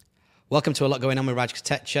Welcome to A Lot Going On with Raj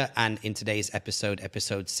Katecha, and in today's episode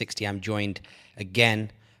 60, I'm joined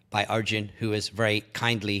again by Arjun, who has very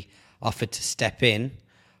kindly offered to step in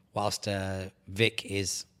whilst Vic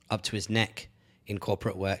is up to his neck in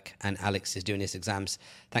corporate work and Alex is doing his exams.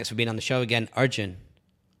 Thanks for being on the show again, Arjun.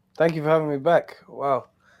 Thank you for having me back. Wow.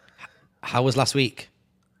 How was last week?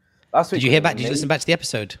 Did you hear back? Did you listen back to the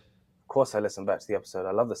episode? Of course I listened back to the episode.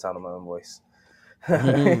 I love the sound of my own voice.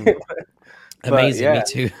 Amazing, yeah. Me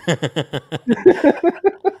too.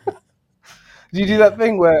 Do you do that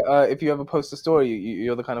thing where if you ever post a story,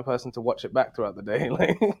 you're the kind of person to watch it back throughout the day,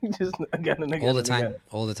 like just again and again?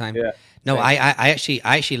 All the time. Yeah. No, I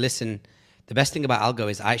actually listen. The best thing about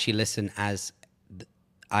ALGO is I actually listen as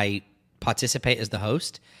I participate as the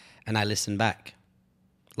host, and I listen back.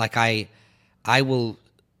 Like I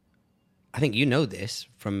think you know this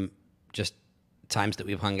from just times that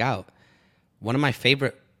we've hung out. One of my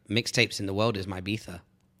favorite mixtapes in the world is my Ibiza.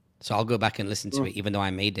 So I'll go back and listen to it, even though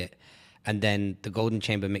I made it. And then the Golden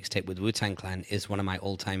Chamber mixtape with Wu-Tang Clan is one of my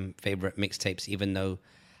all-time favorite mixtapes, even though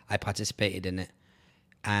I participated in it.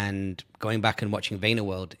 And going back and watching Vayner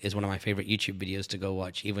World is one of my favorite YouTube videos to go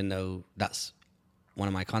watch, even though that's one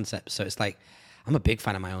of my concepts. So it's like, I'm a big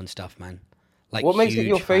fan of my own stuff, man. Like, what makes it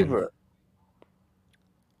your favorite?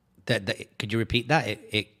 Could you repeat that?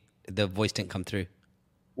 The voice didn't come through.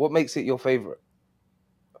 What makes it your favorite?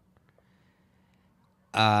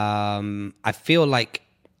 I feel like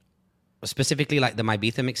specifically like the My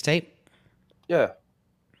Ibiza mixtape. Yeah.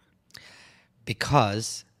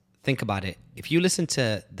 Because think about it. If you listen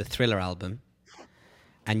to the Thriller album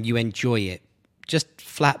and you enjoy it, just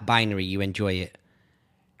flat binary, you enjoy it.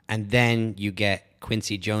 And then you get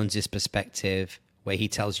Quincy Jones's perspective where he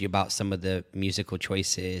tells you about some of the musical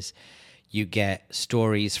choices. You get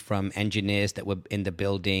stories from engineers that were in the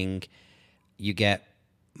building. You get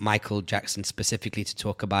Michael Jackson specifically to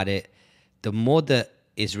talk about it. The more that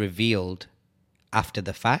is revealed after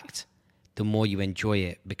the fact, the more you enjoy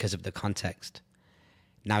it because of the context.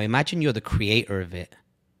 Now imagine you're the creator of it.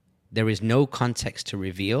 There is no context to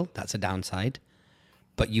reveal. That's a downside.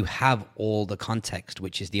 But you have all the context,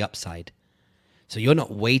 which is the upside. So you're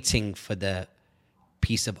not waiting for the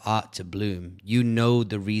piece of art to bloom. You know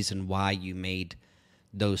the reason why you made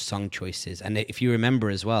those song choices. And if you remember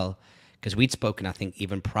as well, because we'd spoken, I think,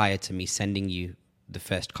 even prior to me sending you the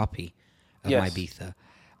first copy of my Ibiza.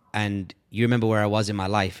 And you remember where I was in my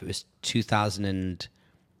life. It was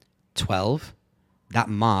 2012. That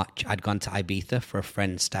March, I'd gone to Ibiza for a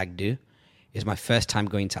friend's stag do. It was my first time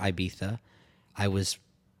going to Ibiza. I was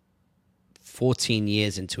 14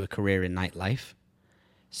 years into a career in nightlife.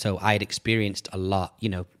 So I had experienced a lot,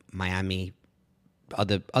 Miami,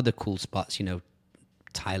 other cool spots,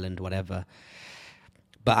 Thailand, whatever.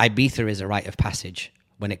 But Ibiza is a rite of passage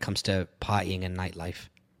when it comes to partying and nightlife.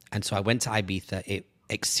 And so I went to Ibiza. It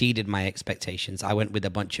exceeded my expectations. I went with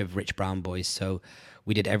a bunch of rich brown boys, so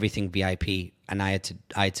we did everything VIP, and I had to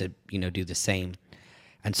do the same.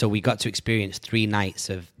 And so we got to experience 3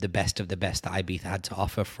 nights of the best that Ibiza had to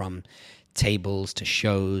offer, from tables to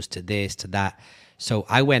shows to this to that. So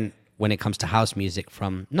I went, when it comes to house music,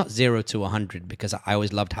 from not 0 to 100, because I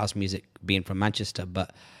always loved house music being from Manchester,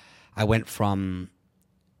 but I went from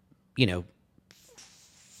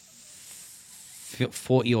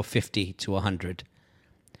 40 or 50 to 100.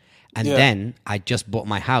 And then I just bought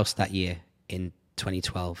my house that year in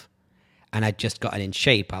 2012. And I'd just gotten in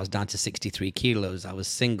shape. I was down to 63 kilos. I was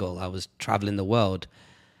single. I was traveling the world.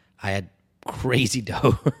 I had crazy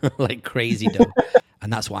dough, like crazy dough.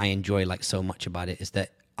 And that's what I enjoy like so much about it, is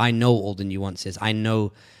that I know all the nuances. I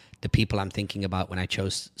know the people I'm thinking about when I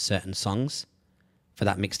chose certain songs for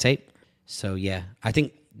that mixtape. So yeah, I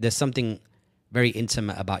think there's something very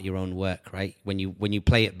intimate about your own work, right? When you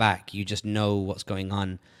play it back, you just know what's going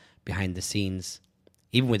on behind the scenes.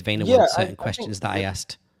 Even with Vayner World, certain questions that I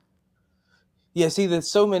asked. Yeah, see, there's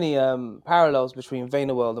so many parallels between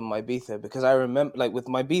Vayner World and my Ibiza, because I remember, like with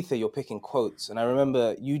my Ibiza, you're picking quotes, and I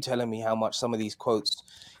remember you telling me how much some of these quotes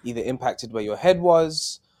either impacted where your head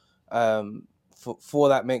was for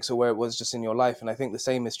that mix, or where it was just in your life. And I think the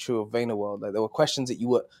same is true of Vayner World. Like there were questions that you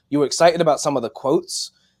were excited about some of the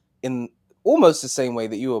quotes in almost the same way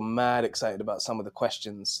that you were mad excited about some of the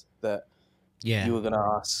questions that you were going to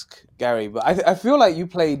ask Gary. But I feel like you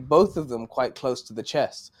played both of them quite close to the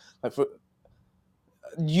chest. Like for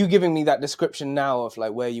you giving me that description now of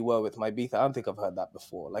like where you were with my Ibiza, I don't think I've heard that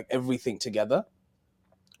before. Like everything together,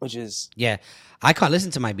 which is I can't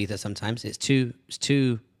listen to my Ibiza sometimes. It's too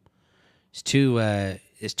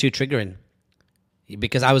triggering,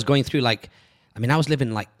 because I was going through I was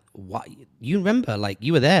living like what you remember, like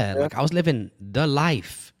you were there. Like I was living the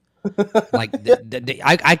life. Like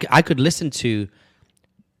I could listen to,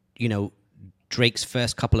 you know, Drake's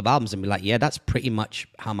first couple of albums and be like, yeah, that's pretty much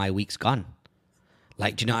how my week's gone.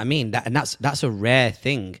 Like, do you know what I mean? That's a rare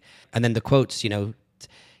thing. And then the quotes, you know,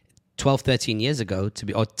 12, 13 years ago to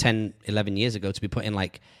be, or 10, 11 years ago to be putting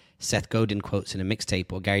like Seth Godin quotes in a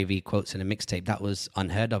mixtape or Gary Vee quotes in a mixtape, that was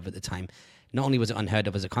unheard of at the time. Not only was it unheard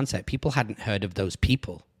of as a concept, people hadn't heard of those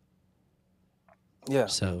people. Yeah.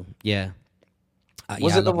 So, yeah.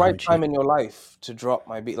 Was I it the love my own right time shit. in your life to drop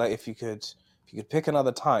my beat? Like, if you could pick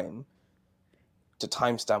another time to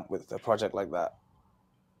timestamp with a project like that.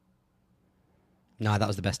 No, that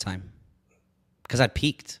was the best time. Because I'd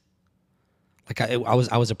peaked. Like I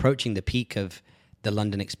was approaching the peak of the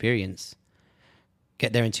London experience.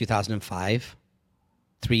 Get there in 2005.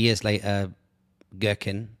 3 years later,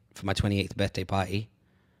 Gherkin for my 28th birthday party.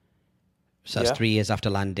 So that's Yeah. 3 years after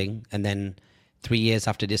landing. And then 3 years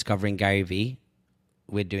after discovering Gary Vee,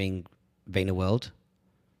 we're doing Vayner World.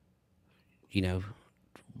 You know,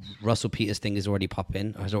 Russell Peters' thing is already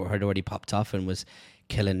popping. Had already popped off and was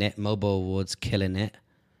killing it. Mobo Awards, killing it.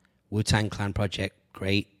 Wu-Tang Clan project,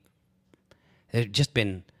 great. There's just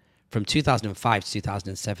been, from 2005 to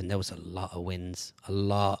 2007, there was a lot of wins. A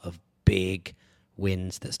lot of big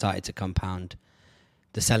wins that started to compound.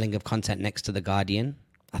 The selling of content next to The Guardian.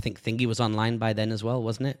 I think Thingy was online by then as well,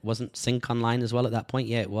 wasn't it? Wasn't Sync online as well at that point?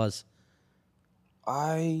 Yeah, it was.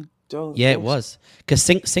 I don't Yeah, it think so. was. Because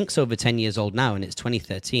Sync's over 10 years old now, and it's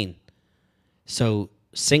 2013. So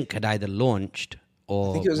Sync had either launched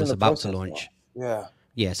I think or it was in was the about to process launch. though. Yeah.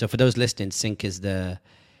 Yeah, so for those listening, Sync is the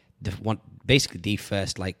one, basically the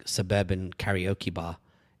first like suburban karaoke bar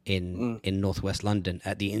in northwest London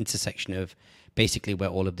at the intersection of basically where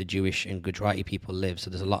all of the Jewish and Gujarati people live. So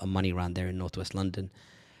there's a lot of money around there in northwest London,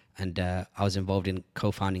 and I was involved in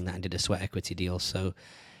co-founding that and did a sweat equity deal. So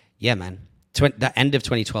yeah, man, that end of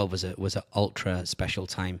 2012 was a ultra special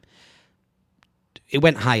time. It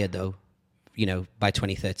went higher though, you know, by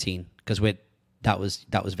 2013 because that was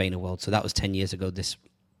Vayner World. So that was 10 years ago. This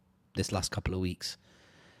last couple of weeks.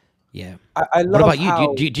 Yeah. I What love about you?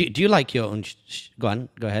 how Do you like your own? Go on.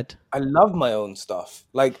 Go ahead. I love my own stuff.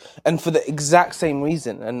 Like, and for the exact same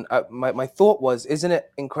reason. And my thought was, isn't it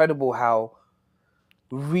incredible how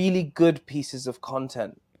really good pieces of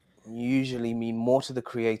content usually mean more to the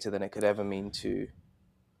creator than it could ever mean to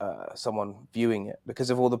someone viewing it, because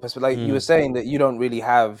of all the perspective. Like you were saying, that you don't really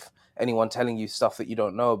have anyone telling you stuff that you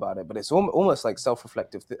don't know about it, but it's almost like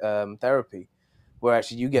self-reflective therapy, where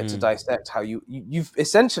actually you get to dissect how you've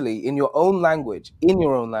essentially in your own language,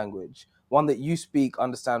 one that you speak,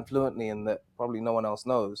 understand fluently, and that probably no one else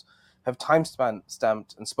knows, have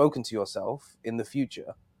stamped and spoken to yourself in the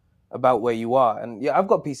future about where you are. And yeah, I've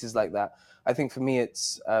got pieces like that. I think for me,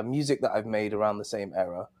 it's music that I've made around the same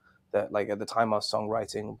era, that like at the time I was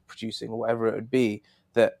songwriting, producing, or whatever it would be,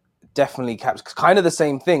 that definitely captures kind of the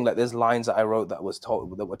same thing. Like there's lines that I wrote that were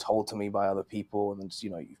told to me by other people, and then just,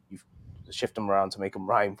 you shift them around to make them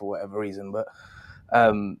rhyme for whatever reason. But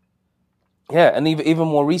yeah, and even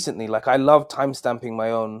more recently, like I love timestamping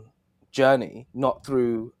my own journey, not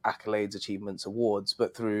through accolades, achievements, awards,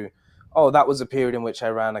 but through, oh, that was a period in which I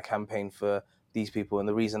ran a campaign for these people, and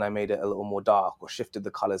the reason I made it a little more dark or shifted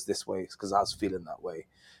the colors this way is because I was feeling that way.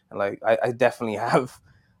 And like I definitely have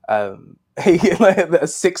a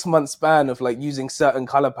 6-month span of like using certain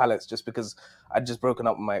color palettes just because I'd just broken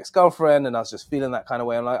up with my ex-girlfriend and I was just feeling that kind of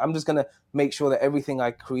way. I'm like, I'm just gonna make sure that everything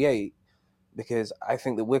I create, because I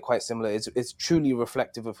think that we're quite similar, it's truly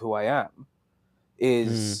reflective of who I am,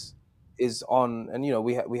 is on. And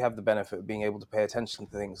we have the benefit of being able to pay attention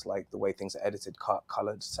to things like the way things are edited, cut,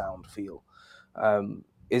 colored, sound, feel,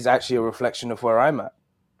 is actually a reflection of where I'm at,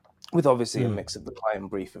 with obviously a mix of the client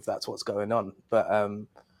brief if that's what's going on. But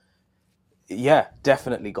yeah,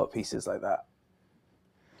 definitely got pieces like that.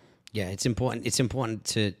 Yeah, it's important. It's important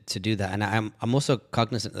to do that, and I'm also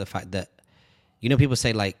cognizant of the fact that, people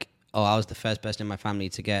say like, oh, I was the first person in my family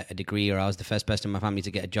to get a degree, or I was the first person in my family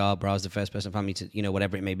to get a job, or I was the first person in my family to,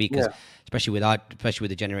 whatever it may be. Because especially with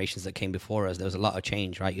the generations that came before us, there was a lot of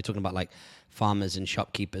change, right? You're talking about like farmers and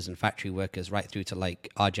shopkeepers and factory workers, right through to like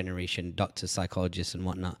our generation, doctors, psychologists, and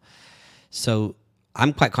whatnot. So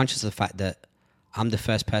I'm quite conscious of the fact that I'm the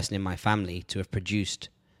first person in my family to have produced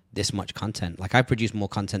this much content. Like I produce more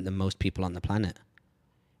content than most people on the planet.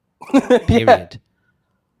 Period.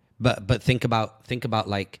 But think about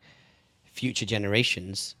like future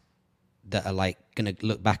generations that are like gonna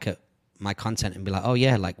look back at my content and be like, oh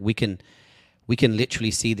yeah, like we can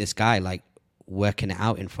literally see this guy like working it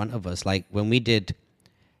out in front of us. Like when we did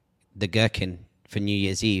the Gherkin for New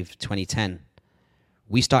Year's Eve 2010,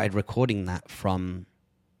 we started recording that from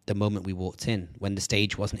the moment we walked in, when the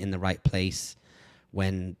stage wasn't in the right place,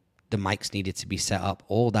 when the mics needed to be set up,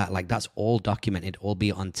 all that, like that's all documented,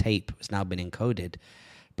 albeit on tape. It's now been encoded,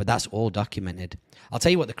 but that's all documented. I'll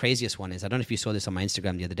tell you what the craziest one is. I don't know if you saw this on my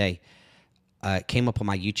Instagram the other day. It came up on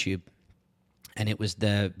my YouTube, and it was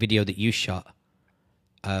the video that you shot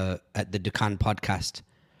at the Dukan podcast,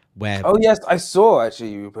 where Oh yes, I saw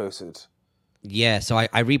actually you posted. yeah, so I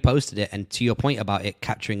reposted it, and to your point about it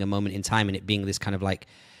capturing a moment in time and it being this kind of like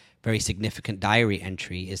very significant diary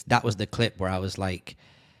entry, is that was the clip where I was like,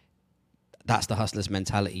 that's the hustler's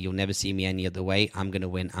mentality. You'll never see me any other way. I'm going to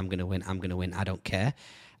win. I'm going to win. I'm going to win. I don't care.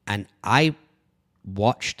 And I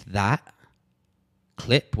watched that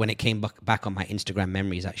clip when it came back on my Instagram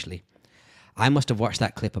memories, actually. I must have watched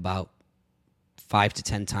that clip about 5 to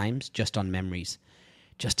 10 times just on memories,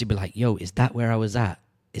 just to be like, yo, is that where I was at?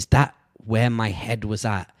 Is that where my head was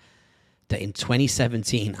at? That in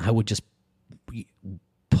 2017, I would just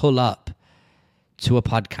pull up to a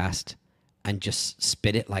podcast and just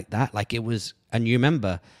spit it like that. Like it was, and you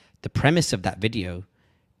remember the premise of that video,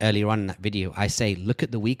 earlier on in that video, I say, look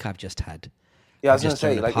at the week I've just had. Yeah, I was going to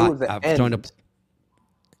say, like, it was the end of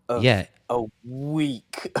a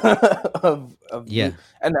week of yeah.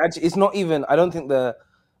 and actually, it's not even, I don't think the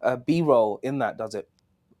B-roll in that does it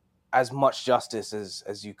as much justice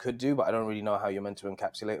as you could do, but I don't really know how you're meant to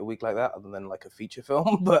encapsulate a week like that other than like a feature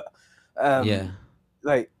film. But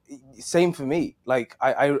like, same for me. Like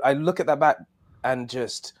I look at that back and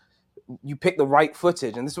just, you pick the right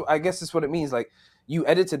footage, and this, I guess this is what it means. Like, you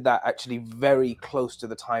edited that actually very close to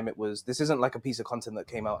the time it was. This isn't like a piece of content that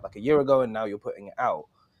came out like a year ago and now you're putting it out.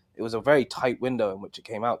 It was a very tight window in which it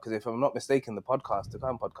came out, because if I'm not mistaken, the current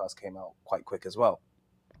podcast came out quite quick as well.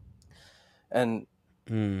 And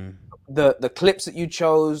the clips that you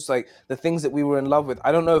chose, like the things that we were in love with,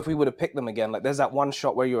 I don't know if we would have picked them again. Like, there's that one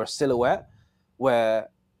shot where you're a silhouette, where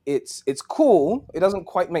it's cool. It doesn't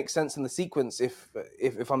quite make sense in the sequence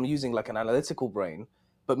if I'm using like an analytical brain.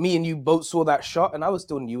 But me and you both saw that shot, and I was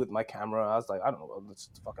still new with my camera. I was like, I don't know, this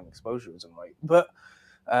fucking exposure isn't right. But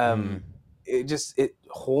it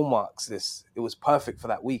hallmarks this. It was perfect for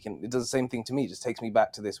that week, and it does the same thing to me. It just takes me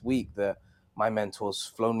back to this week that my mentor's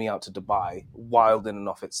flown me out to Dubai, wild in and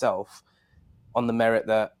of itself, on the merit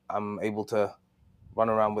that I'm able to run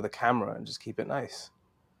around with a camera and just keep it nice.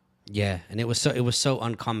 Yeah, and it was so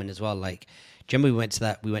uncommon as well. Like, do you remember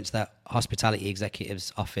we went to that hospitality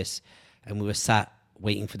executive's office, and we were sat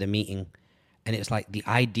waiting for the meeting, and it's like the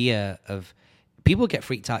idea of, people get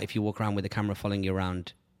freaked out if you walk around with a camera following you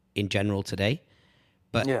around in general today,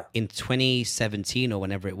 but in 2017 or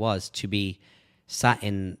whenever it was, to be sat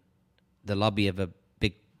in the lobby of a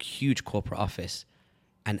big, huge corporate office,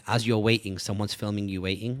 and as you're waiting, someone's filming you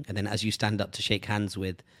waiting, and then as you stand up to shake hands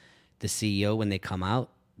with the CEO when they come out,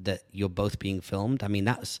 that you're both being filmed. I mean,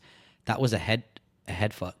 that was a head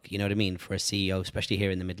fuck, you know what I mean, for a CEO, especially here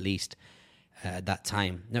in the Middle East at that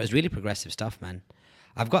time. No, it was really progressive stuff, man.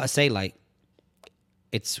 I've got to say, like,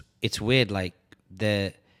 it's weird, like,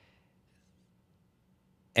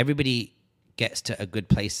 everybody gets to a good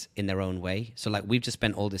place in their own way. So, like, we've just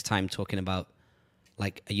spent all this time talking about,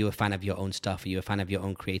 like, are you a fan of your own stuff? Are you a fan of your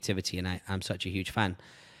own creativity? And I'm such a huge fan.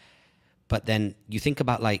 But then you think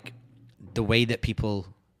about, like, the way that people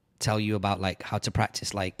tell you about, like, how to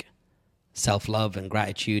practice, like, self-love and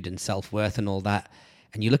gratitude and self-worth and all that.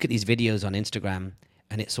 And you look at these videos on Instagram,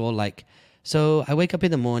 and it's all like, so I wake up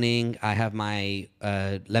in the morning, I have my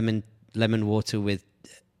lemon water with,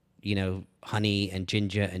 you know, honey and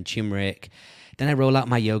ginger and turmeric. Then I roll out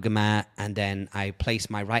my yoga mat, and then I place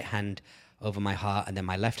my right hand over my heart, and then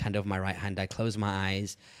my left hand over my right hand. I close my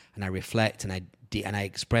eyes, and I reflect, and I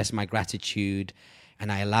express my gratitude,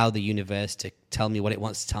 and I allow the universe to tell me what it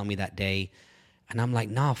wants to tell me that day. And I'm like,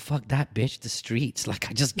 nah, fuck that, bitch. The streets. Like,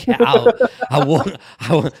 I just get out. I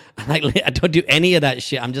don't do any of that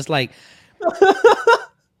shit. I'm just like,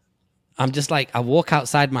 I walk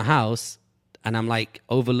outside my house, and I'm like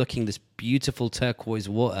overlooking this beautiful turquoise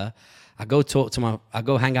water. I go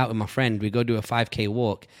hang out with my friend. We go do a 5K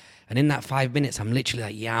walk. And in that 5 minutes, I'm literally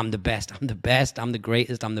like, yeah, I'm the best. I'm the best. I'm the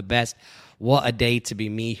greatest. I'm the best. What a day to be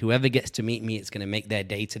me. Whoever gets to meet me, it's going to make their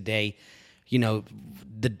day today, you know,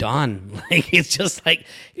 the dawn. Like, it's just like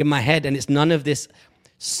in my head. And it's none of this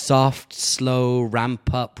soft, slow,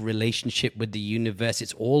 ramp up relationship with the universe.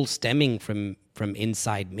 It's all stemming from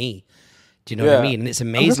inside me. Do you know what I mean? And it's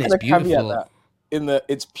amazing. It's beautiful.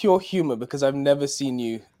 It's pure humor, because I've never seen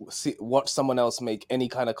you watch someone else make any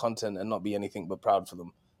kind of content and not be anything but proud for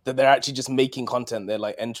them. That they're actually just making content. They're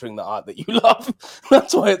like entering the art that you love.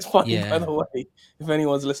 That's why it's funny, by the way, if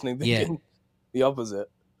anyone's listening thinking the opposite.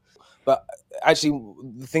 But actually,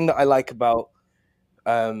 the thing that I like about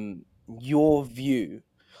your view,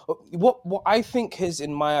 what I think has,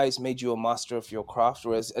 in my eyes, made you a master of your craft,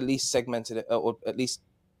 or has at least segmented it, or at least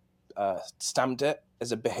stamped it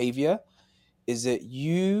as a behavior, is that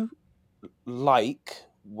you like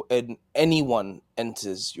when anyone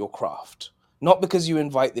enters your craft, not because you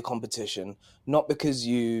invite the competition, not because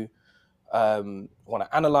you want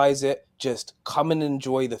to analyze it, just come and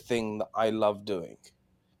enjoy the thing that I love doing,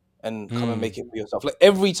 and come and make it for yourself. Like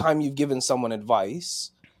every time you've given someone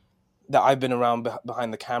advice that I've been around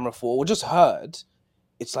behind the camera for, or just heard,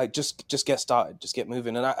 it's like just get started, just get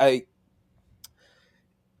moving. And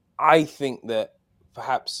I think that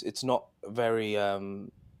perhaps it's not very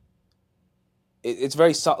it's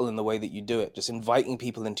very subtle in the way that you do it, just inviting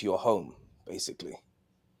people into your home, basically,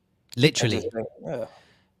 and just Literally. yeah,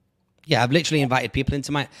 Yeah, I've literally invited people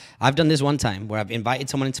into my. I've done this one time where I've invited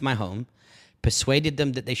someone into my home, persuaded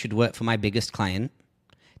them that they should work for my biggest client.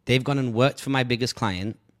 They've gone and worked for my biggest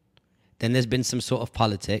client. Then there's been some sort of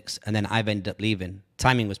politics, and then I've ended up leaving.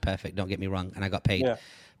 Timing was perfect, don't get me wrong, and I got paid. yeah,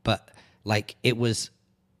 But like it was,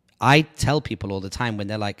 I tell people all the time when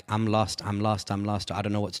they're like, I'm lost, I'm lost, I'm lost, or I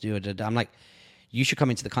don't know what to do. I'm like, you should come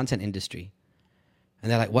into the content industry.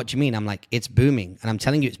 And they're like, what do you mean? I'm like, it's booming. And I'm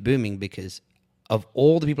telling you it's booming because of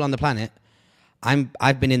all the people on the planet,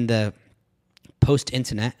 I've been in the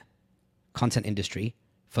post-internet content industry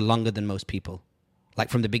for longer than most people. Like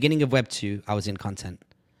from the beginning of Web 2, I was in content.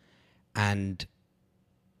 And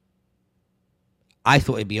I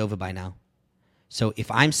thought it'd be over by now. So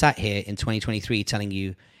if I'm sat here in 2023 telling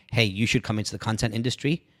you, hey, you should come into the content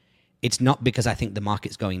industry, it's not because I think the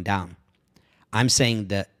market's going down. I'm saying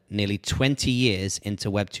that nearly 20 years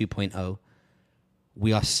into Web 2.0,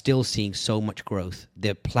 we are still seeing so much growth.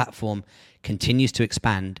 The platform continues to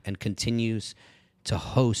expand and continues to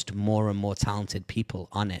host more and more talented people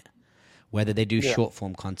on it, whether they do yeah, short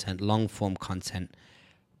form content, long form content,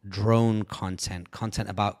 drone content, content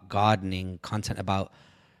about gardening, content about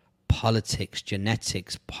politics,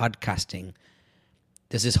 genetics, podcasting.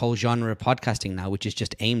 There's this whole genre of podcasting now, which is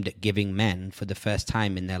just aimed at giving men, for the first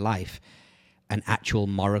time in their life, an actual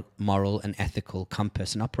moral and ethical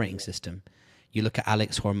compass and operating system. You look at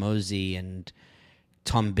Alex Hormozy and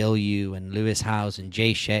Tom Bilyeu and Lewis Howes and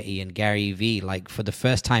Jay Shetty and Gary Vee, like for the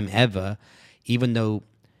first time ever, even though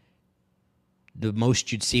the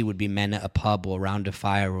most you'd see would be men at a pub or around a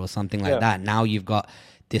fire or something like yeah, that. Now you've got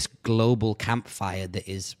this global campfire that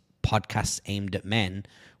is podcasts aimed at men,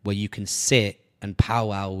 where you can sit and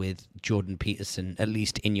powwow with Jordan Peterson, at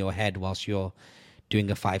least in your head, whilst you're doing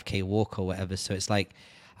a 5K walk or whatever. So it's like,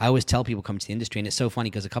 I always tell people come to the industry, and it's so funny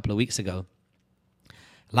because a couple of weeks ago,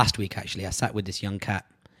 last week actually, I sat with this young cat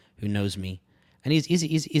who knows me, and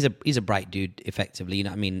he's a bright dude, effectively. You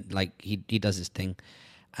know what I mean? Like he does his thing,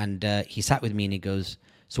 and he sat with me and he goes,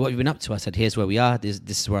 "So what have you been up to?" I said, "Here's where we are. This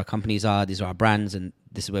is where our companies are. These are our brands, and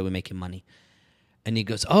this is where we're making money." And he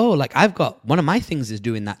goes, "Oh, like I've got one of my things is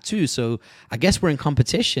doing that too. So I guess we're in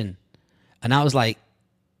competition." And I was like,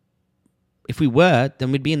 "If we were,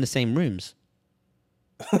 then we'd be in the same rooms.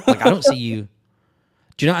 Like I don't see you.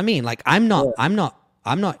 Do you know what I mean? Like yeah,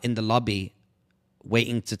 I'm not in the lobby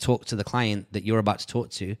waiting to talk to the client that you're about to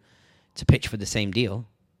talk to pitch for the same deal.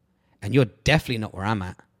 And you're definitely not where I'm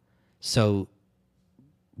at. So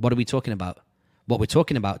what are we talking about? What we're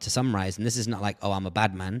talking about, to summarize, and this is not like, oh, I'm a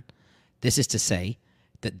bad man. This is to say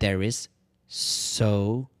that there is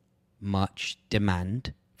so much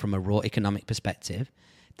demand from a raw economic perspective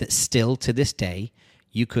that still to this day,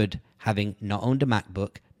 you could, having not owned a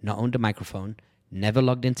MacBook, not owned a microphone, never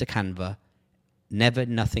logged into Canva, never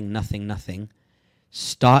nothing,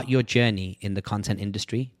 start your journey in the content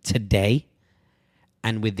industry today,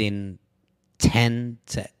 and within 10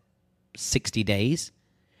 to 60 days,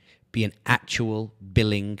 be an actual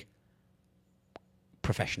billing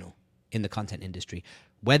professional in the content industry.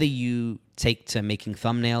 Whether you take to making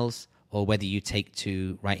thumbnails, or whether you take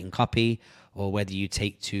to writing copy, or whether you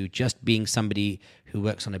take to just being somebody who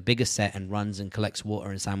works on a bigger set and runs and collects water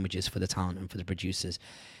and sandwiches for the talent and for the producers,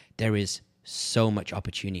 there is so much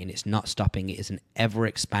opportunity, and it's not stopping. It is an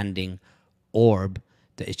ever-expanding orb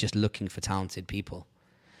that is just looking for talented people.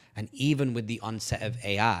 And even with the onset of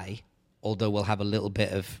AI, although we'll have a little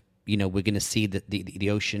bit of, we're going to see that the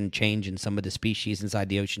ocean change and some of the species inside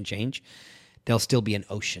the ocean change, there'll still be an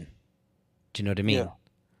ocean. Do you know what I yeah. mean?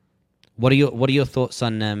 What are your thoughts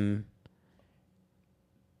on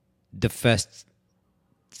the first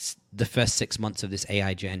 6 months of this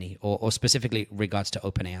AI journey, or specifically regards to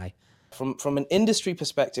OpenAI? From an industry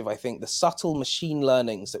perspective, I think the subtle machine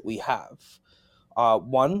learnings that we have are,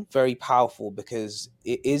 one, very powerful because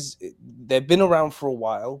they've been around for a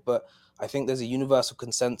while, but I think there's a universal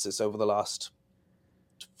consensus over the last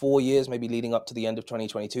 4 years, maybe leading up to the end of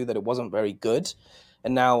 2022, that it wasn't very good.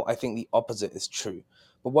 And now I think the opposite is true.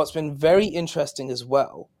 But what's been very interesting as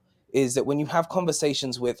well is that when you have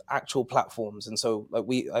conversations with actual platforms, and so like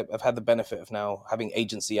I've had the benefit of now having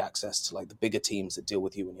agency access to like the bigger teams that deal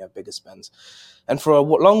with you when you have bigger spends. And for a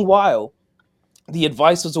long while, the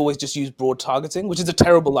advice was always just use broad targeting, which is a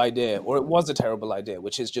terrible idea, or it was a terrible idea,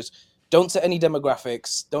 which is just don't set any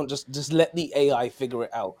demographics, don't just let the AI figure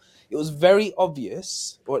it out. It was very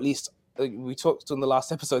obvious, or at least we talked in the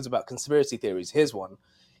last episodes about conspiracy theories. Here's one.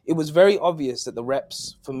 It was very obvious that the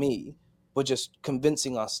reps for me were just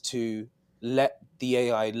convincing us to let the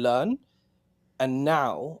AI learn. And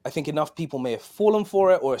now I think enough people may have fallen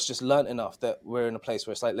for it, or it's just learned enough that we're in a place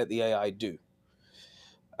where it's like, let the AI do.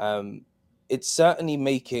 It's certainly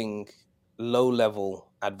making low-level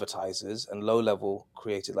advertisers and low-level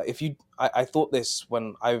creators. Like I thought this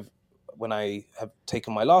when I have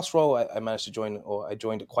taken my last role, I managed to join, or I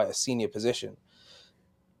joined at quite a senior position.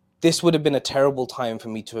 This would have been a terrible time for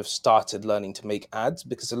me to have started learning to make ads,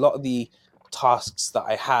 because a lot of the tasks that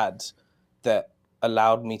I had that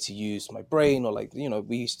allowed me to use my brain, or like,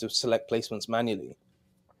 we used to select placements manually,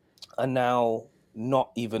 are now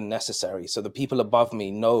not even necessary. So the people above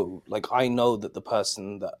me know, like I know that the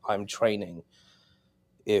person that I'm training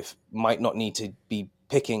might not need to be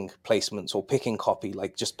picking placements or picking copy,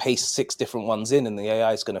 like just paste 6 different ones in and the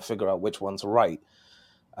AI is going to figure out which ones are right.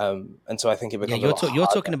 And so I think it becomes you're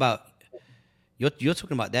talking about you're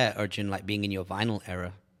talking about there, Arjun, like being in your vinyl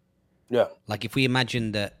era. Yeah. Like if we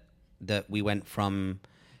imagine that we went from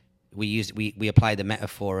we apply the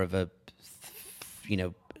metaphor of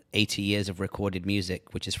 80 years of recorded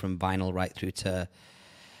music, which is from vinyl right through to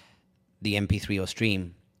the MP3 or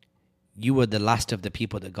stream. You were the last of the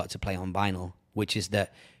people that got to play on vinyl, which is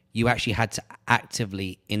that you actually had to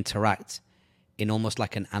actively interact in almost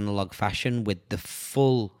like an analog fashion with the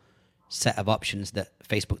full set of options that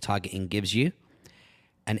Facebook targeting gives you.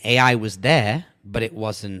 And AI was there, but it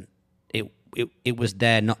wasn't, it was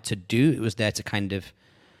there not to do, it was there to kind of,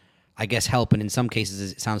 I guess, help. And in some cases,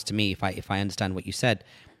 as it sounds to me, if I understand what you said,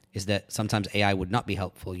 is that sometimes AI would not be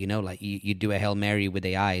helpful. Like you do a Hail Mary with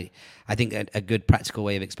AI. I think a good practical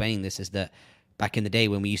way of explaining this is that back in the day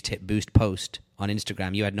when we used to hit boost post on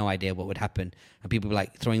Instagram, you had no idea what would happen. And people were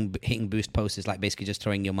like hitting boost post is like basically just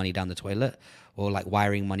throwing your money down the toilet, or like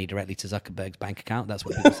wiring money directly to Zuckerberg's bank account. That's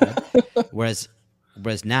what people said.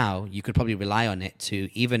 Whereas now you could probably rely on it to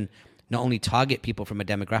even not only target people from a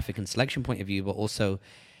demographic and selection point of view, but also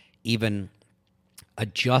even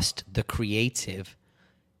adjust the creative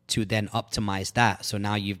to then optimize that. So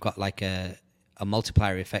now you've got like a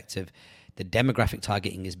multiplier effect of the demographic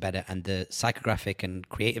targeting is better and the psychographic and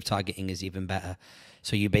creative targeting is even better.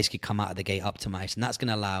 So you basically come out of the gate optimized, and that's going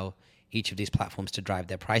to allow each of these platforms to drive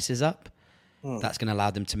their prices up. That's going to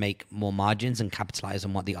allow them to make more margins and capitalize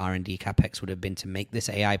on what the R&D capex would have been to make this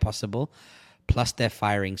AI possible. Plus they're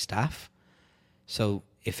firing staff. So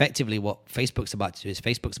effectively what Facebook's about to do is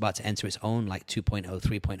Facebook's about to enter its own like 2.0,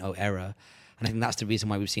 3.0 era. And I think that's the reason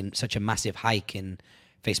why we've seen such a massive hike in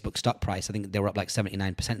Facebook stock price. I think they were up like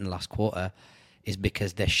 79% in the last quarter, is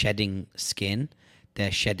because they're shedding skin,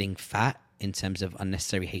 they're shedding fat in terms of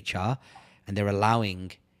unnecessary HR, and they're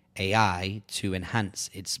allowing AI to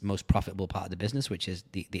enhance its most profitable part of the business, which is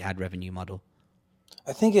the ad revenue model.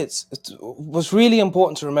 I think it's what's really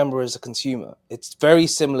important to remember as a consumer. It's very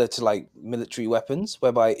similar to like military weapons,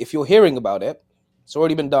 whereby if you're hearing about it, it's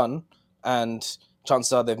already been done, and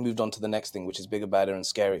chances are they've moved on to the next thing, which is bigger, badder, and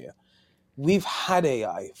scarier. We've had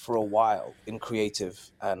AI for a while in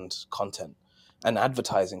creative and content and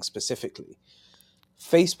advertising specifically.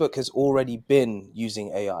 Facebook has already been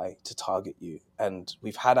using AI to target you, and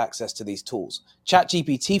we've had access to these tools.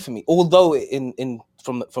 ChatGPT for me, although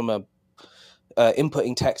from a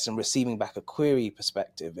inputting text and receiving back a query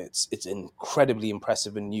perspective, it's an incredibly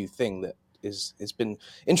impressive and new thing that it's been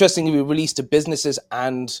interestingly released to businesses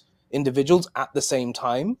and individuals at the same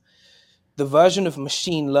time. The version of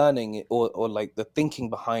machine learning or like the thinking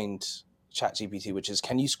behind ChatGPT, which is,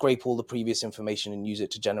 can you scrape all the previous information and use it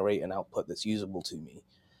to generate an output that's usable to me,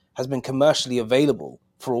 has been commercially available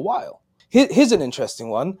for a while. Here's an interesting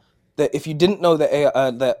one, that if you didn't know that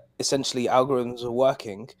that essentially algorithms are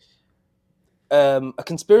working, a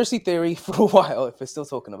conspiracy theory for a while, if we're still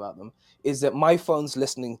talking about them, is that my phone's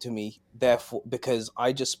listening to me, therefore, because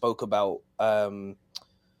I just spoke about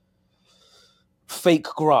fake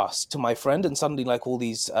grass to my friend, and suddenly like all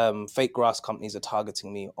these fake grass companies are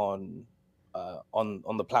targeting me on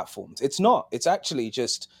the platforms. It's not. It's actually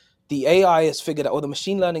just the AI has figured out, or the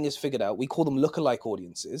machine learning has figured out, we call them lookalike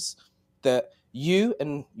audiences, that you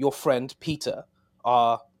and your friend Peter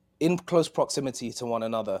are in close proximity to one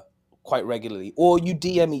another quite regularly, or you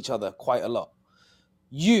DM each other quite a lot,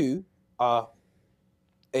 you are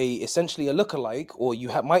essentially a lookalike, or you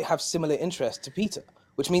might have similar interests to Peter,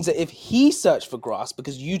 which means that if he searched for grass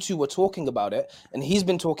because you two were talking about it, and he's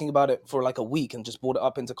been talking about it for like a week and just brought it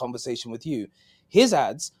up into conversation with you, his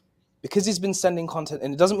ads, because he's been sending content,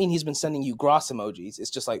 and it doesn't mean he's been sending you grass emojis, it's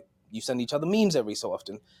just like you send each other memes every so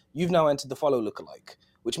often, you've now entered the follow lookalike,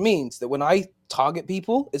 which means that when I target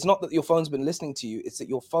people, it's not that your phone's been listening to you, it's that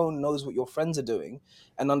your phone knows what your friends are doing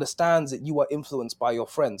and understands that you are influenced by your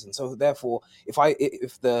friends. And so therefore, if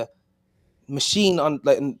the machine,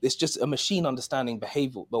 it's just a machine understanding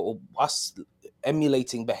behavior, or us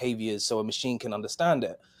emulating behaviors so a machine can understand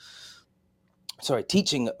it. Sorry,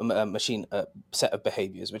 teaching a machine a set of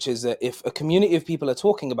behaviors, which is that if a community of people are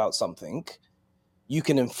talking about something, you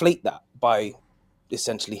can inflate that by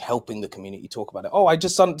essentially helping the community talk about it. Oh, I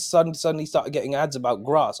just suddenly started getting ads about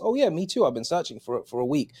grass. Oh yeah, me too. I've been searching for it for a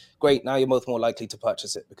week. Great. Now you're both more likely to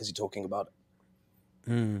purchase it because you're talking about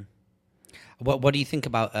it. What do you think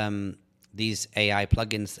about these AI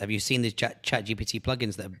plugins? Have you seen the ChatGPT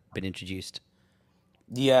plugins that have been introduced?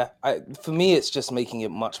 Yeah, for me, it's just making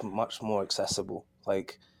it much more accessible.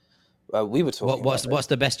 Like we were talking. What's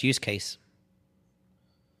the best use case?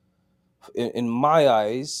 In my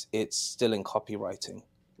eyes, it's still in copywriting,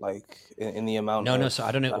 like in the amount. No. So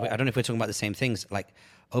I don't know. I don't know if we're talking about the same things. Like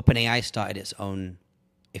OpenAI started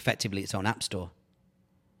effectively its own app store.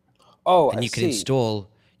 Oh, and you can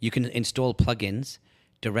install plugins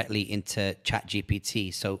directly into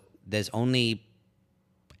ChatGPT. So there's only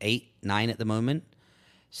 8, 9 at the moment.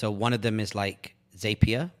 So one of them is like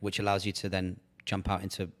Zapier, which allows you to then jump out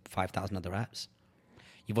into 5,000 other apps.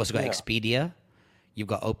 You've also got Expedia. You've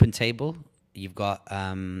got OpenTable. You've got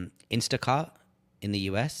Instacart in the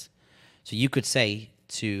US. So you could say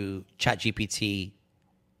to ChatGPT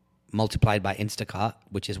multiplied by Instacart,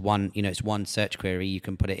 which is it's one search query. You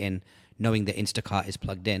can put it in knowing that Instacart is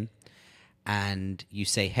plugged in. And you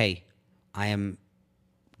say, hey, I am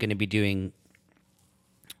going to be doing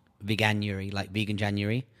veganuary, like vegan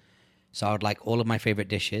January. So I would like all of my favorite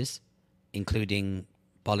dishes, including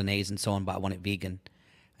bolognese and so on, but I want it vegan.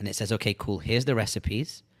 And it says, okay, cool, here's the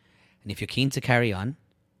recipes. And if you're keen to carry on,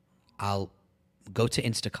 I'll go to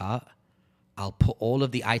Instacart. I'll put all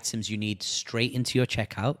of the items you need straight into your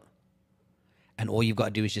checkout. And all you've got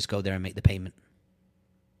to do is just go there and make the payment.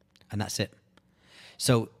 And that's it.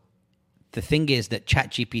 So the thing is that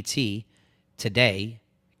ChatGPT today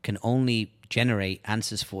can only generate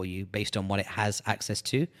answers for you based on what it has access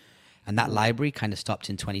to. And that library kind of stopped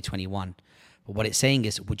in 2021. But what it's saying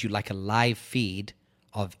is, would you like a live feed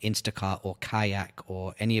of Instacart or Kayak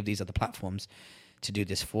or any of these other platforms to do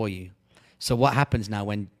this for you? So what happens now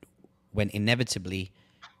when inevitably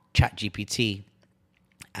ChatGPT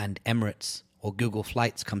and Emirates or Google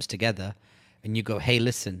Flights comes together and you go, hey,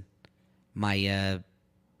 listen, my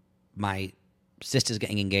sister's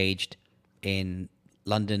getting engaged in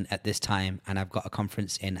London at this time and I've got a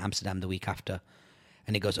conference in Amsterdam the week after.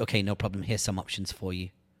 And it goes, okay, no problem. Here's some options for you.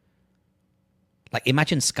 Like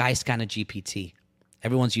imagine Skyscanner GPT.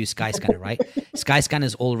 Everyone's used Skyscanner, right? Skyscanner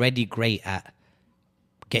is already great at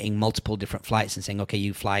getting multiple different flights and saying, okay,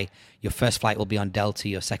 your first flight will be on Delta,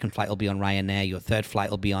 your second flight will be on Ryanair, your third flight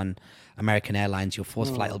will be on American Airlines, your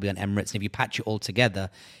fourth flight will be on Emirates. And if you patch it all together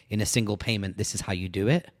in a single payment, this is how you do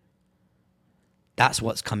it. That's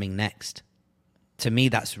what's coming next. To me,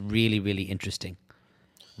 that's really, really interesting.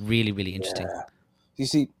 Really, really interesting. Yeah. You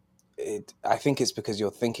see, I think it's because you're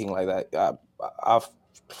thinking like that. Our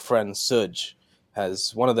friend Suj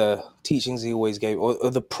has one of the teachings he always gave,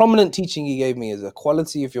 or the prominent teaching he gave me, is the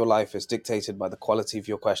quality of your life is dictated by the quality of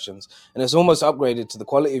your questions. And it's almost upgraded to the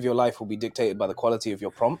quality of your life will be dictated by the quality of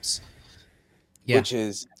your prompts. Yeah. Which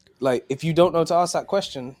is like, if you don't know to ask that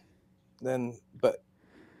question, then, but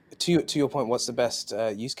to your point, what's the best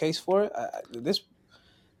use case for it?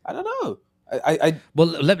 I don't know. Well,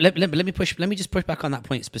 let me just push back on that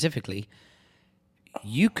point specifically.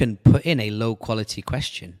 You can put in a low quality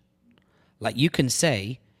question. Like you can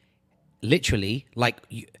say, literally, like,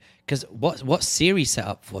 because what's Siri set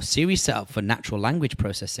up for? Siri's set up for natural language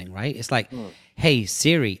processing, right? It's like, hey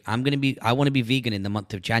Siri, I want to be vegan in the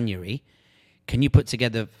month of January. Can you put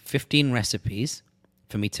together 15 recipes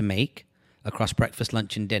for me to make across breakfast,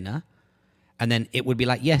 lunch, and dinner? And then it would be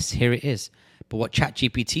like, yes, here it is. But what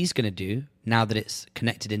ChatGPT is going to do, now that it's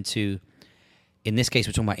connected into, in this case,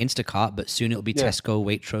 we're talking about Instacart, but soon it'll be Tesco,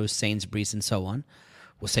 Waitrose, Sainsbury's, and so on,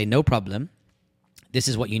 will say, no problem. This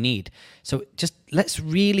is what you need. So just let's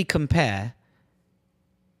really compare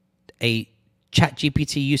a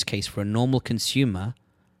ChatGPT use case for a normal consumer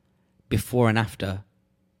before and after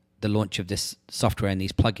the launch of this software and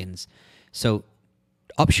these plugins. So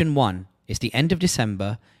option 1 is the end of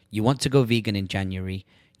December. You want to go vegan in January.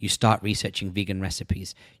 You start researching vegan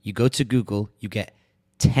recipes. You go to Google. You get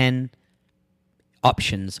 10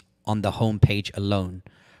 options on the homepage alone.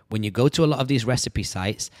 When you go to a lot of these recipe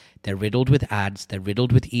sites, they're riddled with ads, they're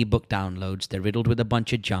riddled with ebook downloads, they're riddled with a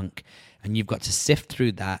bunch of junk, and you've got to sift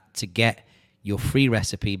through that to get your free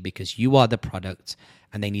recipe because you are the product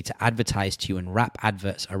and they need to advertise to you and wrap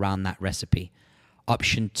adverts around that recipe.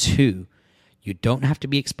 Option 2, you don't have to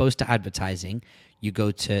be exposed to advertising. You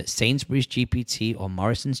go to Sainsbury's GPT or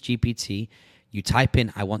Morrison's GPT. You type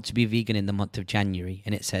in, I want to be vegan in the month of January,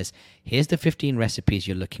 and it says, here's the 15 recipes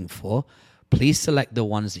you're looking for. Please select the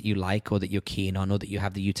ones that you like or that you're keen on or that you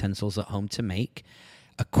have the utensils at home to make.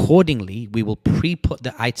 Accordingly, we will pre-put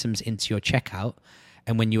the items into your checkout,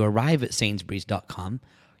 and when you arrive at Sainsbury's.com,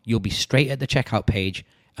 you'll be straight at the checkout page,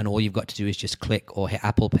 and all you've got to do is just click or hit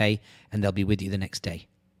Apple Pay, and they'll be with you the next day.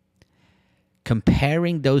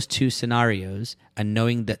 Comparing those two scenarios and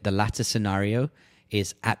knowing that the latter scenario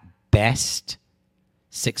is at best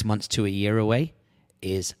 6 months to a year away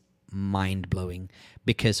is mind-blowing.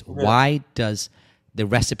 Because why does the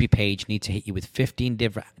recipe page need to hit you with 15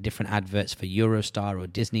 different adverts for Eurostar or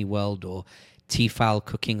Disney World or Tefal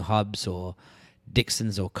cooking hubs or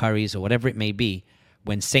Dixon's or Curry's or whatever it may be,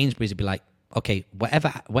 when Sainsbury's would be like, okay,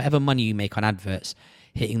 whatever money you make on adverts,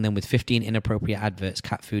 hitting them with 15 inappropriate adverts,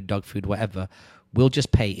 cat food, dog food, whatever, we'll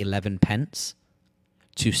just pay 11 pence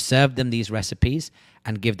to serve them these recipes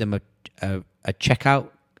and give them a checkout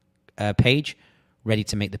page ready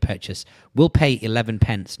to make the purchase. We'll pay 11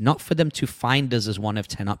 pence, not for them to find us as one of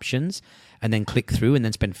 10 options and then click through and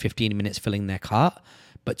then spend 15 minutes filling their cart,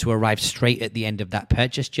 but to arrive straight at the end of that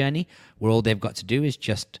purchase journey where all they've got to do is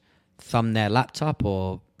just thumb their laptop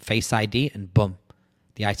or Face ID and boom,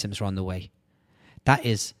 the items are on the way. That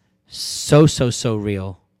is so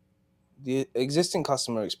real. The existing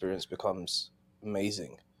customer experience becomes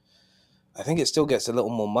amazing. I think it still gets a little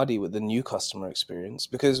more muddy with the new customer experience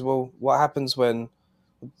because, well, what happens when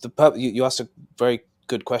you asked a very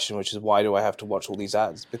good question, which is why do I have to watch all these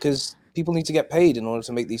ads? Because people need to get paid in order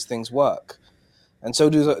to make these things work, and so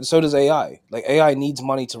does AI. Like AI needs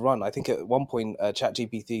money to run. I think at one point,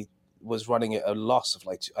 ChatGPT was running at a loss of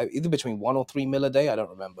like either between 1 or 3 mil a day. I don't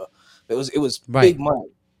remember, but it was right. Big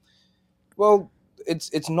money. Well,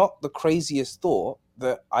 it's not the craziest thought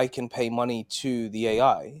that I can pay money to the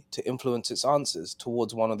AI to influence its answers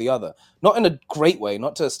towards one or the other. Not in a great way,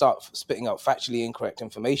 not to start spitting out factually incorrect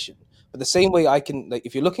information, but the same way I can, like,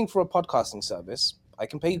 if you're looking for a podcasting service, I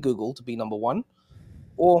can pay Google to be number 1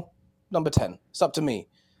 or number 10. It's up to me.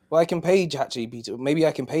 Well, I can pay ChatGPT. Maybe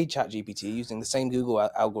I can pay ChatGPT using the same Google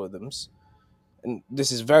algorithms. And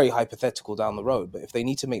this is very hypothetical down the road, but if they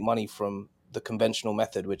need to make money from the conventional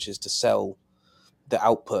method, which is to sell the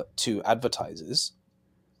output to advertisers,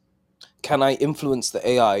 can I influence the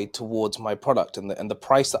AI towards my product? And the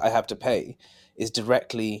price that I have to pay is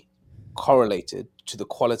directly correlated to the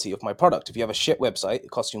quality of my product. If you have a shit website,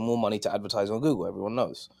 it costs you more money to advertise on Google. Everyone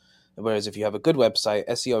knows. Whereas if you have a good website,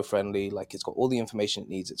 SEO friendly, like it's got all the information it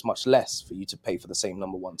needs, it's much less for you to pay for the same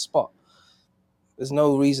number 1 spot. There's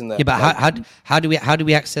no reason that. Yeah, but like, how do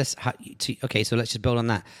we access? Okay, so let's just build on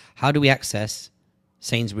that. How do we access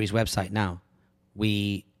Sainsbury's website now?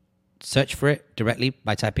 We search for it directly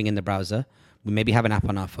by typing in the browser. We maybe have an app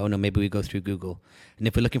on our phone, or maybe we go through Google. And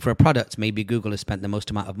if we're looking for a product, maybe Google has spent the most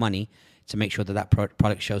amount of money to make sure that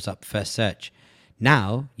product shows up first search.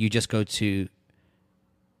 Now you just go to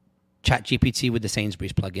ChatGPT with the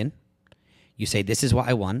Sainsbury's plugin. You say, this is what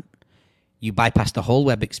I want. You bypass the whole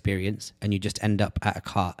web experience and you just end up at a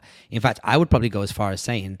cart. In fact, I would probably go as far as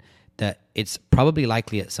saying that it's probably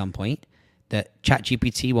likely at some point that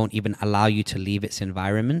ChatGPT won't even allow you to leave its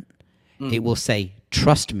environment. It will say,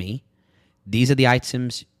 trust me, these are the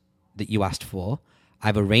items that you asked for.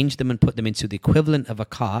 I've arranged them and put them into the equivalent of a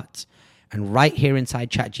cart. And right here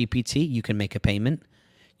inside ChatGPT, you can make a payment.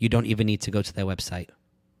 You don't even need to go to their website.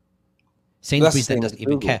 Sainsbury's then doesn't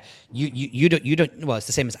even care. You don't. Well, it's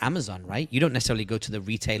the same as Amazon, right? You don't necessarily go to the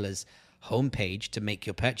retailer's homepage to make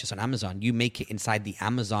your purchase on Amazon. You make it inside the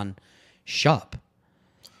Amazon shop.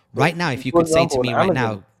 Right now, if you could say to me right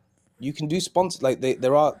now, you can do sponsored. Like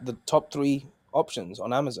there are the top 3 options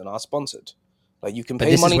on Amazon are sponsored. Like you can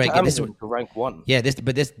pay money to Amazon to rank 1. Yeah,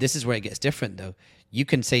 this is where it gets different though. You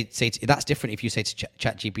can say that's different if you say to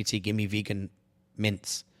ChatGPT, give me vegan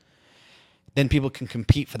mints. Then people can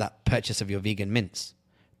compete for that purchase of your vegan mints.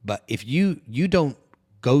 But if you don't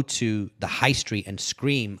go to the high street and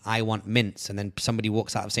scream, I want mints, and then somebody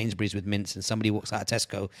walks out of Sainsbury's with mints and somebody walks out of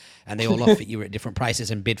Tesco and they all offer you at different prices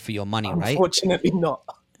and bid for your money, right? Unfortunately not.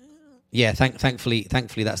 Yeah, thankfully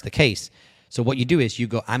that's the case. So what you do is you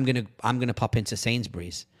go, I'm gonna pop into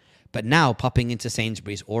Sainsbury's, but now popping into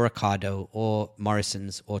Sainsbury's or Ocado or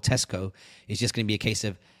Morrison's or Tesco is just going to be a case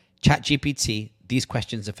of ChatGPT. These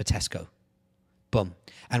questions are for Tesco. Boom.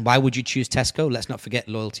 And why would you choose Tesco? Let's not forget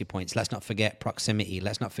loyalty points. Let's not forget proximity.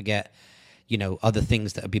 Let's not forget, other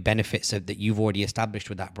things that would be benefits that you've already established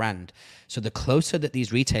with that brand. So the closer that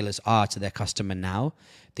these retailers are to their customer now,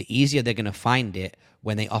 the easier they're going to find it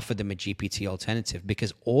when they offer them a GPT alternative,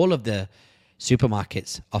 because all of the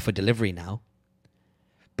supermarkets offer delivery now.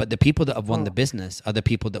 But the people that have won the business are the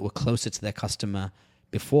people that were closer to their customer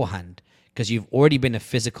beforehand, because you've already been a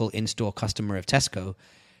physical in-store customer of Tesco.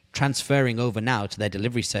 Transferring over now to their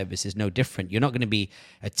delivery service is no different. You're not going to be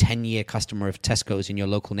a 10-year customer of Tesco's in your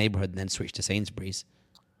local neighborhood and then switch to Sainsbury's.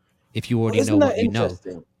 If you already know Isn't that what you know.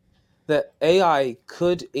 interesting? That AI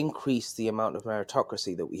could increase the amount of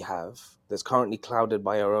meritocracy that we have that's currently clouded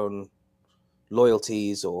by our own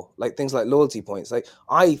loyalties, or like things like loyalty points. Like,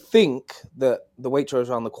 I think that the Waitrose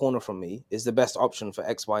around the corner from me is the best option for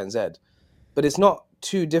X, Y, and Z. But it's not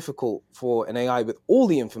too difficult for an AI with all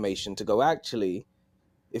the information to go, actually,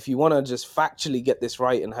 if you want to just factually get this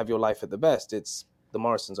right and have your life at the best, it's the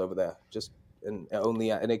Morrisons over there. And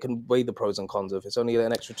it can weigh the pros and cons of it's only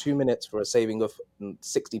an extra 2 minutes for a saving of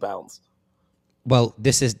 £60. Well,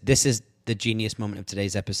 this is the genius moment of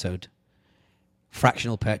today's episode.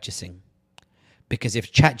 Fractional purchasing. Because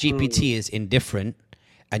if ChatGPT is indifferent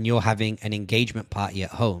and you're having an engagement party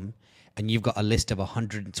at home and you've got a list of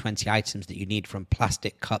 120 items that you need, from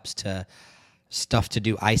plastic cups to stuff to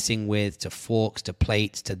do icing with, to forks, to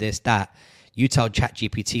plates, to this, that, you tell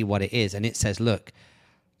ChatGPT what it is and it says, look,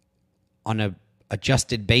 on a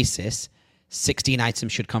adjusted basis, 16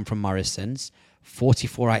 items should come from Morrison's,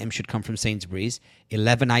 44 items should come from Sainsbury's,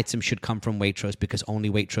 11 items should come from Waitrose because only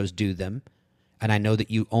Waitrose do them, and I know that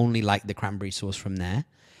you only like the cranberry sauce from there.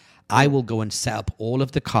 I will go and set up all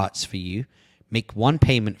of the carts for you, make one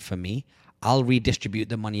payment for me, I'll redistribute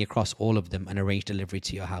the money across all of them and arrange delivery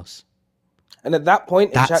to your house. And at that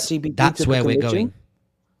point, if ChatGPT that's where we're going.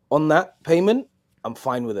 On that payment, I'm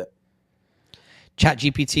fine with it.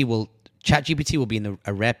 ChatGPT will be in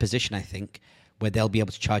a rare position, I think, where they'll be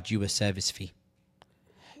able to charge you a service fee.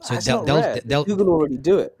 So they'll Google already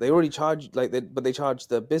do it. They already charge but they charge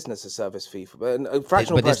the business a service fee for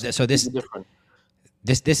fractional pricing. So this is different.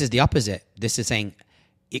 This is the opposite. This is saying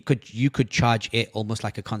you could charge it almost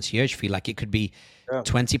like a concierge fee. Like it could be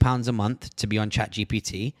 £20 a month to be on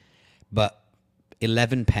ChatGPT, but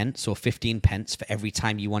 11 pence or 15 pence for every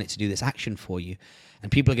time you want it to do this action for you.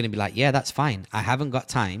 And people are going to be like, yeah, that's fine. I haven't got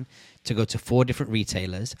time to go to 4 different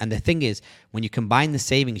retailers. And the thing is, when you combine the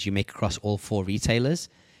savings you make across all 4 retailers,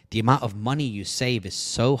 the amount of money you save is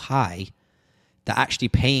so high that actually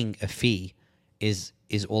paying a fee is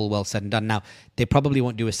all well said and done. Now, they probably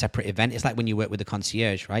won't do a separate event. It's like when you work with a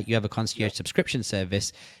concierge, right? You have a concierge subscription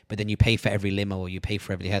service, but then you pay for every limo or you pay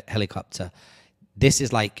for every helicopter. This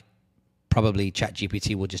is like, probably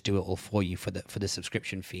ChatGPT will just do it all for you for the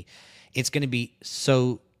subscription fee. It's going to be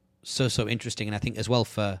so interesting. And I think as well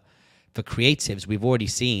for creatives, we've already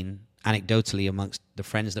seen anecdotally amongst the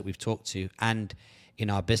friends that we've talked to and in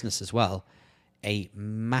our business as well, a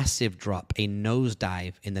massive drop, a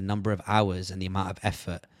nosedive in the number of hours and the amount of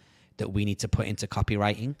effort that we need to put into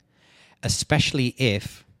copywriting, especially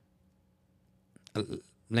if,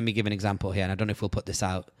 let me give an example here, and I don't know if we'll put this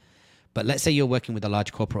out, but let's say you're working with a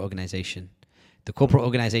large corporate organization. The corporate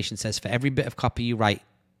organization says for every bit of copy you write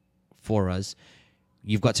for us,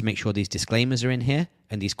 you've got to make sure these disclaimers are in here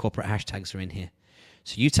and these corporate hashtags are in here.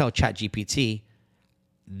 So you tell ChatGPT,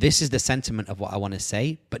 this is the sentiment of what I want to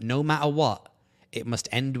say, but no matter what, it must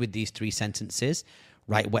end with these 3 sentences.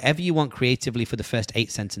 Write whatever you want creatively for the first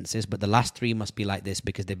 8 sentences, but the last 3 must be like this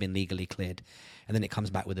because they've been legally cleared. And then it comes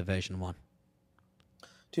back with a version 1.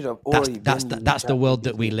 Dude, that's the world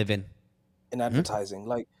that we live in. In advertising,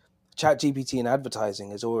 like ChatGPT in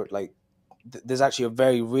advertising is all like. There's actually a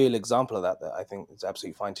very real example of that I think is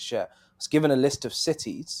absolutely fine to share. I was given a list of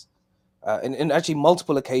cities, in actually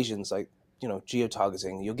multiple occasions, like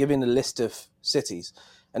geo-targeting. You're given a list of cities,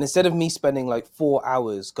 and instead of me spending like 4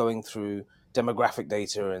 hours going through demographic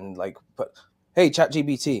data and hey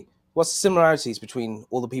ChatGPT, what's the similarities between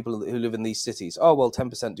all the people who live in these cities? Oh, well,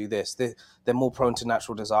 10% do this. They're more prone to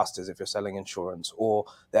natural disasters if you're selling insurance, or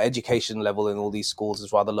the education level in all these schools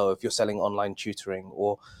is rather low if you're selling online tutoring,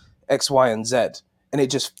 or X, Y, and Z. And it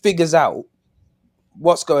just figures out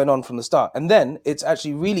what's going on from the start. And then it's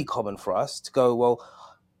actually really common for us to go, well,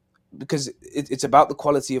 because it's about the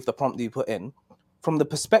quality of the prompt that you put in. From the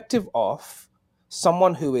perspective of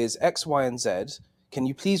someone who is X, Y, and Z, can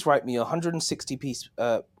you please write me a 160-piece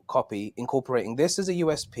copy incorporating this as a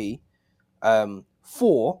USP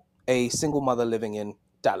for a single mother living in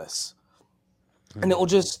Dallas. And it will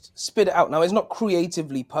just spit it out. Now, it's not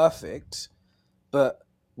creatively perfect, but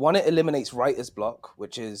one, it eliminates writer's block,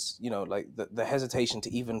 which is, you know, like the hesitation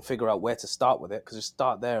to even figure out where to start with it, because you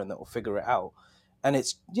start there and that will figure it out. And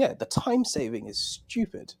it's, yeah, the time saving is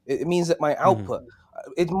stupid. It means that my output,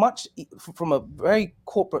 it's much, from a very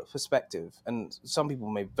corporate perspective, and some people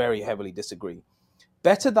may very heavily disagree,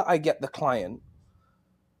 better that I get the client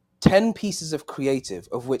 10 pieces of creative,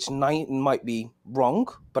 of which 9 might be wrong,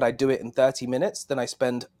 but I do it in 30 minutes, then I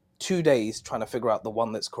spend 2 days trying to figure out the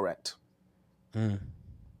one that's correct.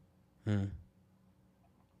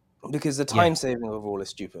 Because the time saving overall is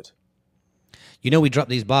stupid. You know, we dropped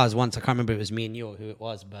these bars once. I can't remember if it was me and you or who it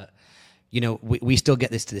was, but, you know, we still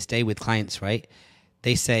get this to this day with clients, right?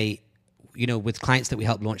 They say, you know, with clients that we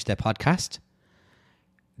help launch their podcast,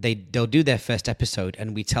 they'll do their first episode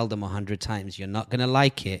and we tell them 100 times, you're not going to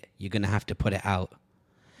like it. You're going to have to put it out.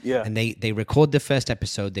 Yeah. And they record the first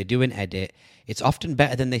episode. They do an edit. It's often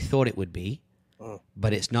better than they thought it would be,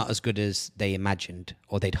 but it's not as good as they imagined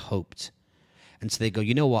or they'd hoped. And so they go,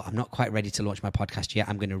 you know what? I'm not quite ready to launch my podcast yet.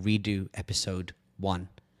 I'm going to redo episode 1.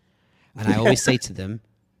 And I always say to them,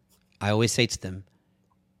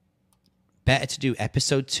 better to do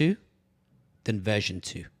episode 2 than version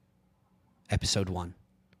 2, episode 1.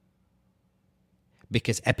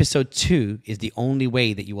 Because episode 2 is the only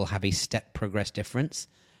way that you will have a step progress difference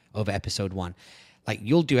over episode 1. Like,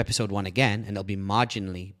 you'll do episode 1 again and it'll be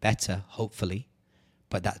marginally better, hopefully.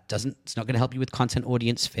 But it's not going to help you with content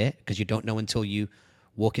audience fit, because you don't know until you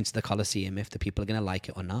walk into the Coliseum if the people are going to like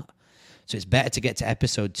it or not. So it's better to get to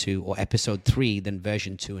episode 2 or episode 3 than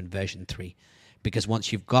version 2 and version 3. Because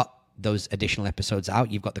once you've got those additional episodes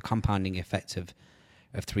out, you've got the compounding effect of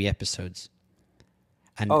 3 episodes.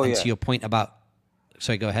 And to your point about...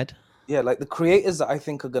 Sorry, go ahead. Yeah, like the creators that I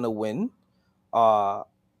think are going to win are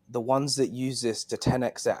the ones that use this to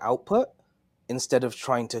 10x their output instead of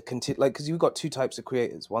trying to continue. Like, because you've got 2 types of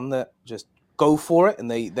creators. One that just go for it and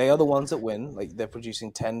they are the ones that win. Like, they're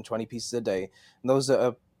producing 10, 20 pieces a day. And those that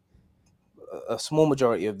are... a small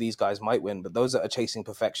majority of these guys might win, but those that are chasing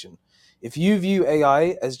perfection. If you view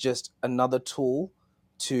AI as just another tool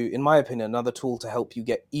to, in my opinion, another tool to help you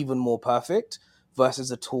get even more perfect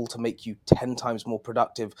versus a tool to make you 10 times more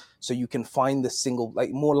productive, so you can find the single,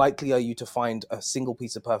 like, more likely are you to find a single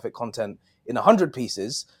piece of perfect content in 100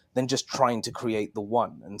 pieces than just trying to create the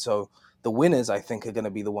one. And so the winners, I think, are going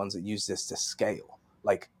to be the ones that use this to scale,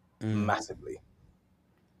 like, massively.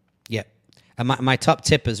 Yeah. And my top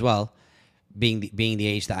tip as well, being the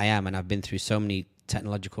age that I am, and I've been through so many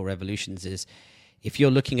technological revolutions, is if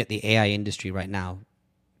you're looking at the AI industry right now,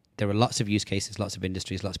 there are lots of use cases, lots of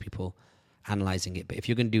industries, lots of people analyzing it. But if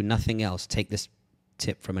you're going to do nothing else, take this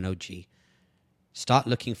tip from an OG. Start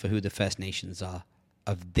looking for who the First Nations are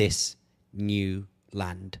of this new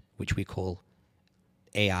land, which we call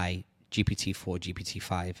AI, GPT-4,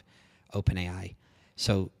 GPT-5, OpenAI.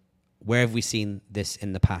 So where have we seen this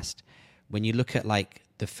in the past? When you look at, like,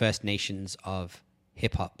 the First Nations of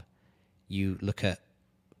hip-hop, you look at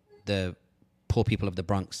the poor people of the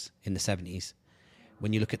Bronx in the 70s.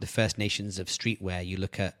 When you look at the First Nations of streetwear, you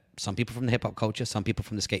look at some people from the hip-hop culture, some people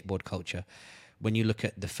from the skateboard culture. When you look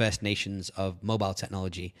at the First Nations of mobile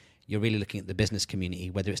technology, you're really looking at the business community,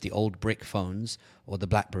 whether it's the old brick phones or the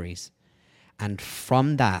Blackberries. And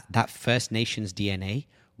from that First Nations DNA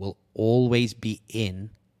will always be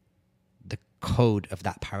in the code of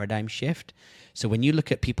that paradigm shift. So when you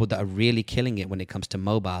look at people that are really killing it when it comes to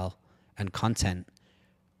mobile and content,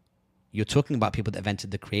 you're talking about people that have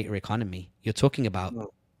entered the creator economy. You're talking about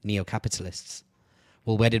neo-capitalists.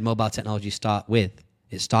 Well, where did mobile technology start with?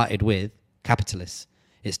 It started with capitalists.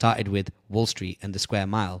 It started with Wall Street and the Square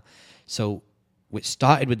Mile. So it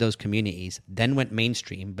started with those communities, then went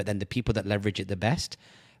mainstream, but then the people that leverage it the best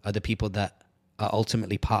are the people that are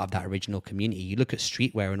ultimately part of that original community. You look at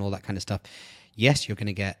streetwear and all that kind of stuff. Yes, you're going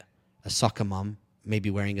to get a soccer mom maybe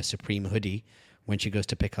wearing a Supreme hoodie when she goes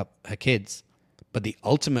to pick up her kids. But the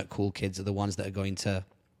ultimate cool kids are the ones that are going to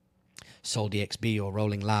Soul DXB or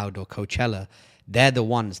Rolling Loud or Coachella. They're the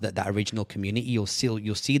ones that original community, you'll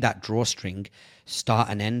see that drawstring start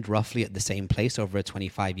and end roughly at the same place over a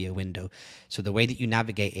 25-year window. So the way that you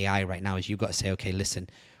navigate AI right now is you've got to say, okay, listen,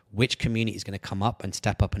 which community is going to come up and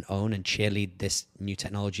step up and own and cheerlead this new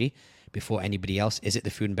technology before anybody else? Is it the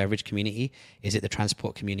food and beverage community? Is it the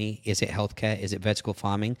transport community? Is it healthcare? Is it vertical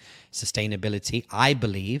farming? Sustainability? I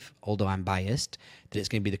believe, although I'm biased, that it's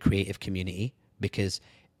going to be the creative community, because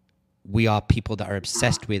we are people that are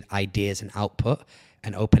obsessed with ideas and output,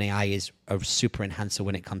 and OpenAI is a super enhancer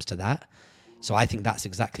when it comes to that. So I think that's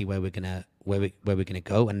exactly where we're gonna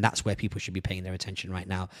go, and that's where people should be paying their attention right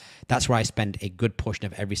now. That's where I spend a good portion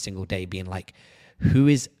of every single day being like, who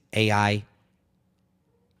is AI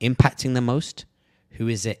impacting the most? Who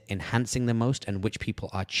is it enhancing the most? And which people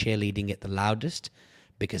are cheerleading it the loudest?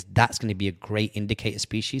 Because that's going to be a great indicator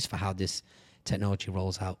species for how this technology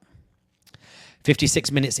rolls out.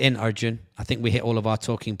 56 minutes in, Arjun. I think we hit all of our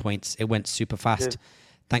talking points. It went super fast. Good.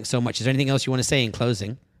 Thanks so much. Is there anything else you want to say in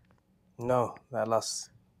closing? No, that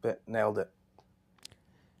last bit nailed it.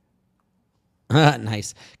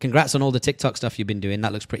 Nice. Congrats on all the TikTok stuff you've been doing.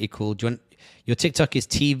 That looks pretty cool. Do you want, your TikTok is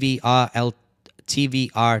TVRTLE,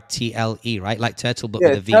 right? Like turtle, but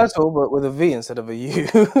with a V. Turtle, but with a V instead of a U.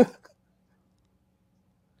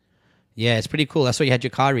 Yeah, it's pretty cool. That's what you had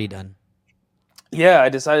your car redone. Yeah, I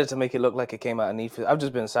decided to make it look like it came out of need for. I've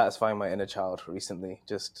just been satisfying my inner child recently,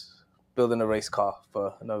 just building a race car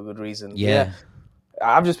for no good reason. Yeah.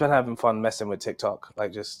 I've just been having fun messing with TikTok.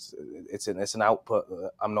 Like, just it's an output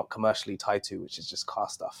that I'm not commercially tied to, which is just car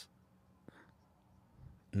stuff.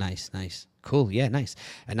 Nice. Cool. Yeah, nice.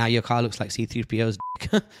 And now your car looks like C-3PO's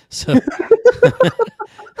dick. So.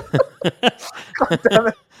 God damn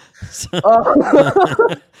it.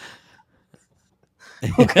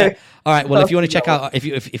 Okay. All right. Well, if you want to check out if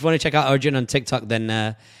you want to check out Arjun on TikTok,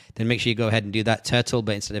 then make sure you go ahead and do that. Turtle,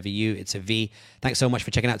 but instead of a U, it's a V. Thanks so much for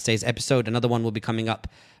checking out today's episode. Another one will be coming up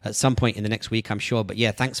at some point in the next week, I'm sure. But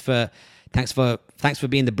yeah, thanks for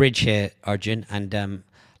being the bridge here, Arjun. And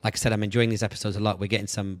like I said, I'm enjoying these episodes a lot. We're getting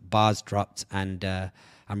some bars dropped, and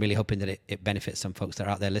I'm really hoping that it benefits some folks that are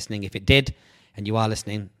out there listening. If it did, and you are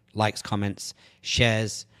listening, likes, comments,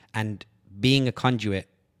 shares, and being a conduit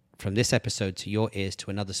from this episode to your ears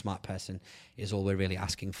to another smart person is all we're really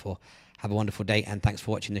asking for. Have a wonderful day, and thanks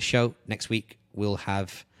for watching the show. Next week, we'll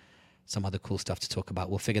have some other cool stuff to talk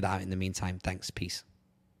about. We'll figure that out in the meantime. Thanks. Peace.